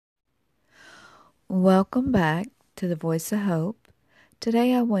Welcome back to the Voice of Hope.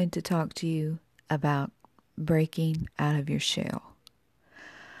 Today I wanted to talk to you about breaking out of your shell.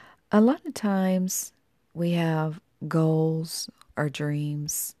 A lot of times we have goals or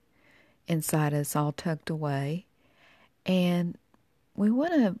dreams inside us all tucked away, and we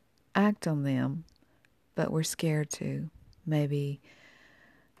want to act on them, but we're scared to. Maybe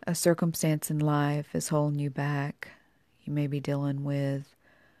a circumstance in life is holding you back. You may be dealing with,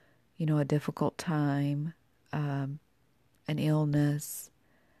 a difficult time, an illness,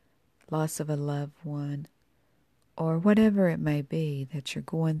 loss of a loved one, or whatever it may be that you're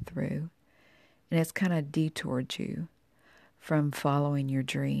going through. And it's kind of detoured you from following your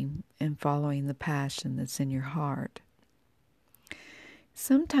dream and following the passion that's in your heart.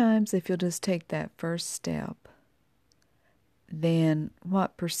 Sometimes if you'll just take that first step, then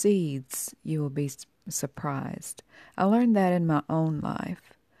what precedes, you will be surprised. I learned that in my own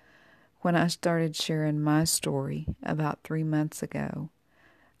life. When I started sharing my story about 3 months ago,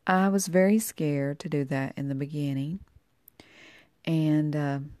 I was very scared to do that in the beginning. And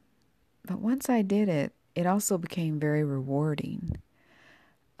but once I did it, it also became very rewarding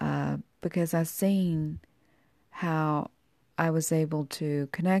because I seen how I was able to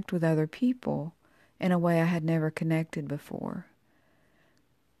connect with other people in a way I had never connected before.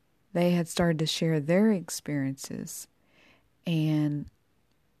 They had started to share their experiences, and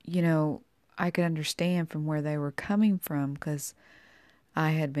I could understand from where they were coming from because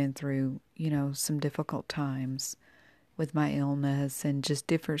I had been through, some difficult times with my illness and just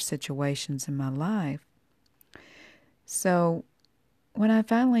different situations in my life. So when I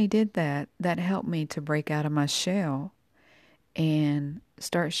finally did that, that helped me to break out of my shell and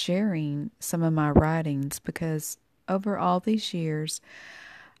start sharing some of my writings, because over all these years,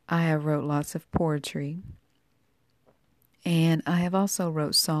 I have wrote lots of poetry. And I have also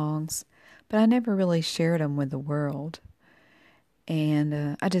wrote songs, but I never really shared them with the world.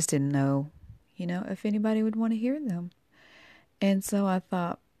 And I just didn't know, if anybody would want to hear them. And so I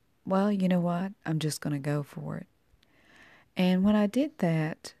thought, well, you know what? I'm just going to go for it. And when I did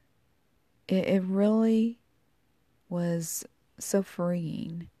that, it really was so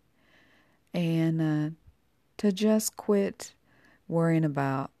freeing. And to just quit worrying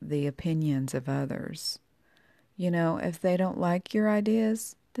about the opinions of others. If they don't like your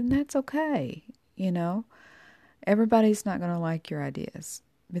ideas, then that's okay. Everybody's not going to like your ideas.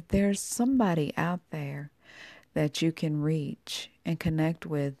 But there's somebody out there that you can reach and connect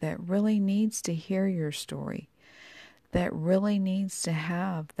with that really needs to hear your story, that really needs to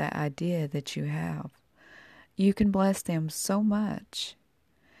have that idea that you have. You can bless them so much.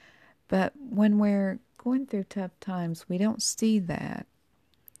 But when we're going through tough times, we don't see that.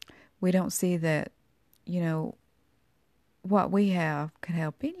 We don't see that, what we have can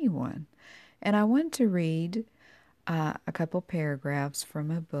help anyone. And I want to read a couple paragraphs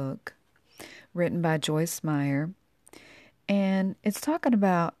from a book written by Joyce Meyer. And it's talking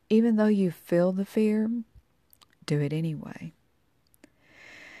about, even though you feel the fear, do it anyway.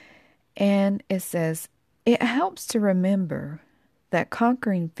 And it says, it helps to remember that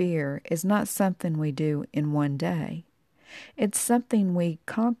conquering fear is not something we do in one day. It's something we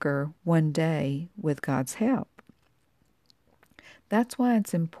conquer one day with God's help. That's why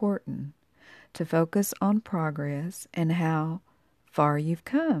it's important to focus on progress and how far you've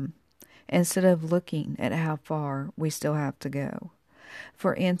come, instead of looking at how far we still have to go.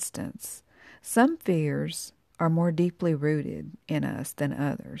 For instance, some fears are more deeply rooted in us than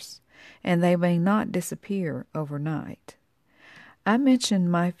others, and they may not disappear overnight. I mentioned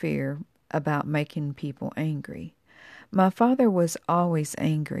my fear about making people angry. My father was always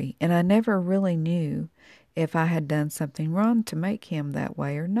angry, and I never really knew if I had done something wrong to make him that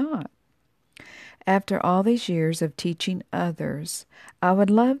way or not. After all these years of teaching others, I would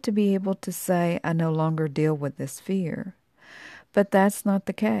love to be able to say I no longer deal with this fear. But that's not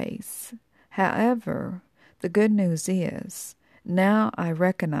the case. However, the good news is, now I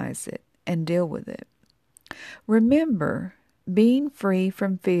recognize it and deal with it. Remember, being free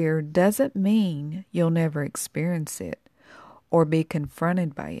from fear doesn't mean you'll never experience it or be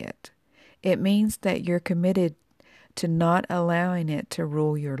confronted by it. It means that you're committed to not allowing it to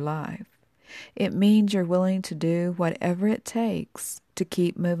rule your life. It means you're willing to do whatever it takes to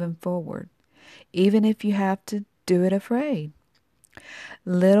keep moving forward, even if you have to do it afraid.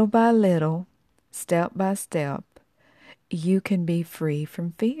 Little by little, step by step, you can be free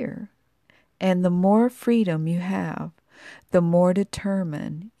from fear. And the more freedom you have, the more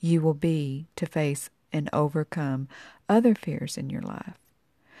determined you will be to face and overcome other fears in your life.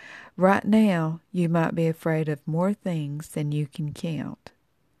 Right now, you might be afraid of more things than you can count.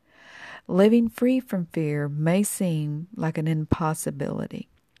 Living free from fear may seem like an impossibility,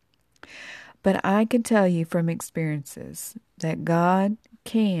 but I can tell you from experiences that God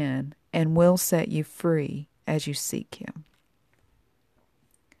can and will set you free as you seek Him.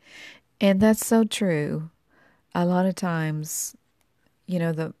 And that's so true. A lot of times,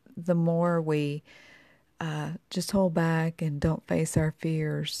 the more we just hold back and don't face our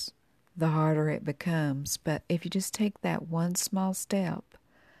fears, the harder it becomes. But if you just take that one small step,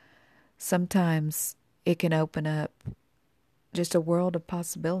 sometimes it can open up just a world of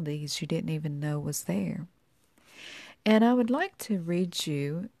possibilities you didn't even know was there. And I would like to read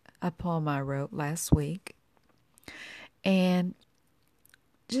you a poem I wrote last week. And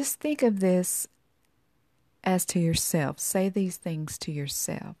just think of this as to yourself. Say these things to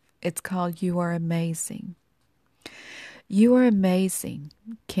yourself. It's called You Are Amazing. You are amazing.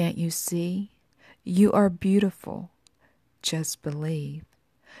 Can't you see? You are beautiful. Just believe.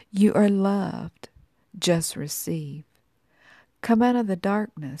 You are loved. Just receive. Come out of the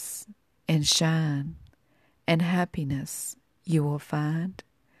darkness and shine, and happiness you will find.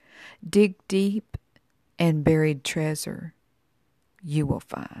 Dig deep, and buried treasure you will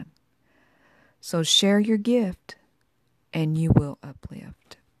find. So share your gift, and you will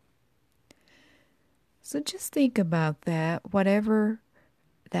uplift. So just think about that. Whatever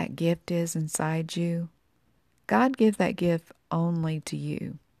that gift is inside you, God gave that gift only to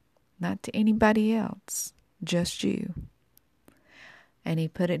you, not to anybody else, just you. And He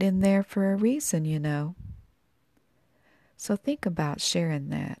put it in there for a reason, So think about sharing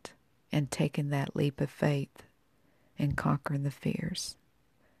that and taking that leap of faith and conquering the fears.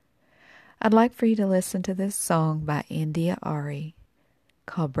 I'd like for you to listen to this song by India Ari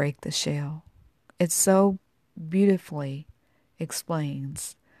called Break the Shell. It so beautifully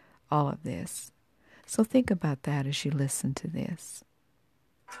explains all of this. So think about that as you listen to this.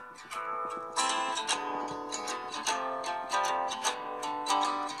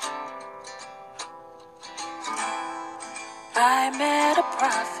 I met a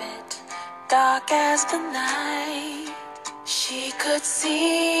prophet, dark as the night. She could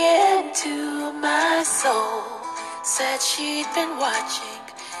see into my soul. Said she'd been watching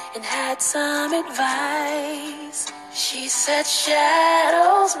and had some advice. She said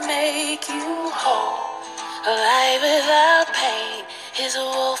shadows make you whole. A life without pain is a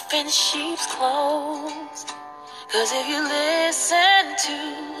wolf in sheep's clothes. 'Cause if you listen to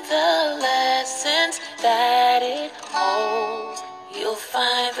the lessons that it holds, you'll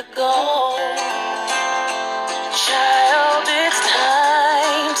find the gold. Child, it's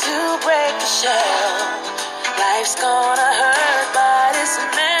time to break the shell. Life's gonna hurt, but it's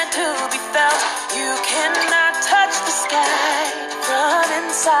meant to be felt. You cannot touch the sky from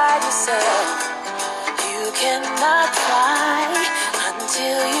inside yourself. You cannot fly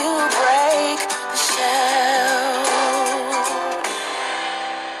until you break the shell.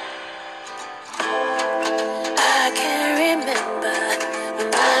 I can remember when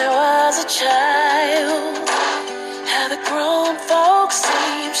I was a child, how the grown folks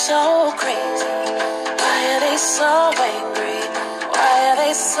seem so crazy. Why are they so angry? Why are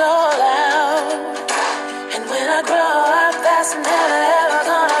they so loud? And when I grow up, that's never ever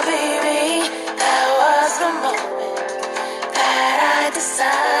gonna be me. That was the moment that I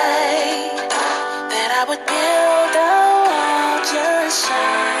decided that I would build a wall just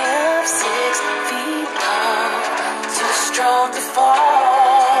shy of 6 feet tall, too strong to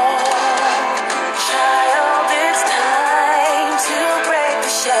fall. Child, it's time to break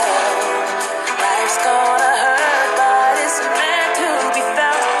the shell. Life's gonna hurt, but it's meant to be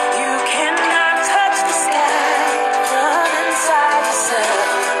felt. You cannot touch the sky from inside yourself.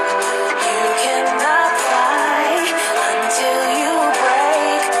 You cannot fly until you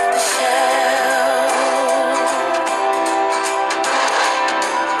break the shell.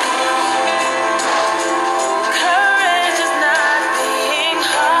 Courage is not being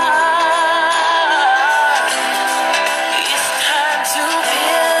hard. It's time to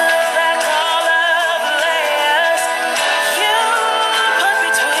peel back all of the layers you put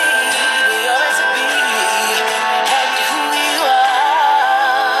between your right to be and who you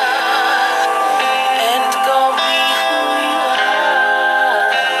are, and go be who you are.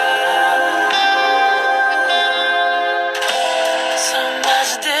 So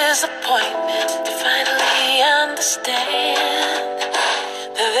much disappointment to finally understand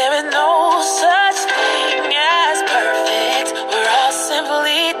that there is no such thing as perfect. We're all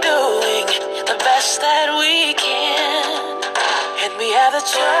simply doing the best that we can, and we have the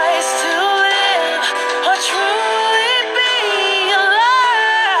choice to live or truly be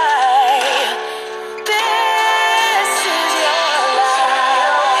alive. This is your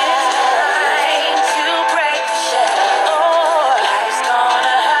life.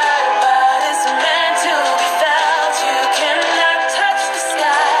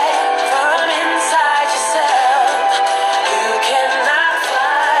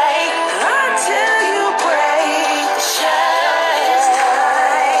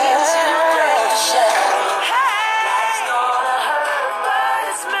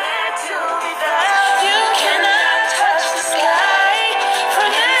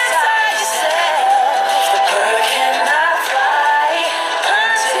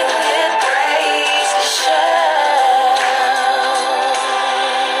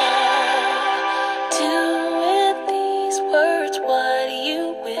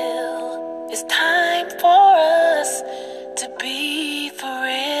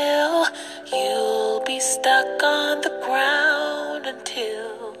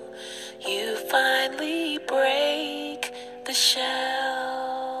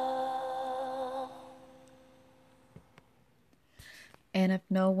 And if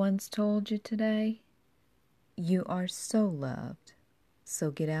no one's told you today, you are so loved.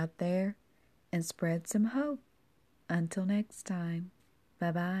 So get out there and spread some hope. Until next time,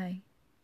 bye-bye.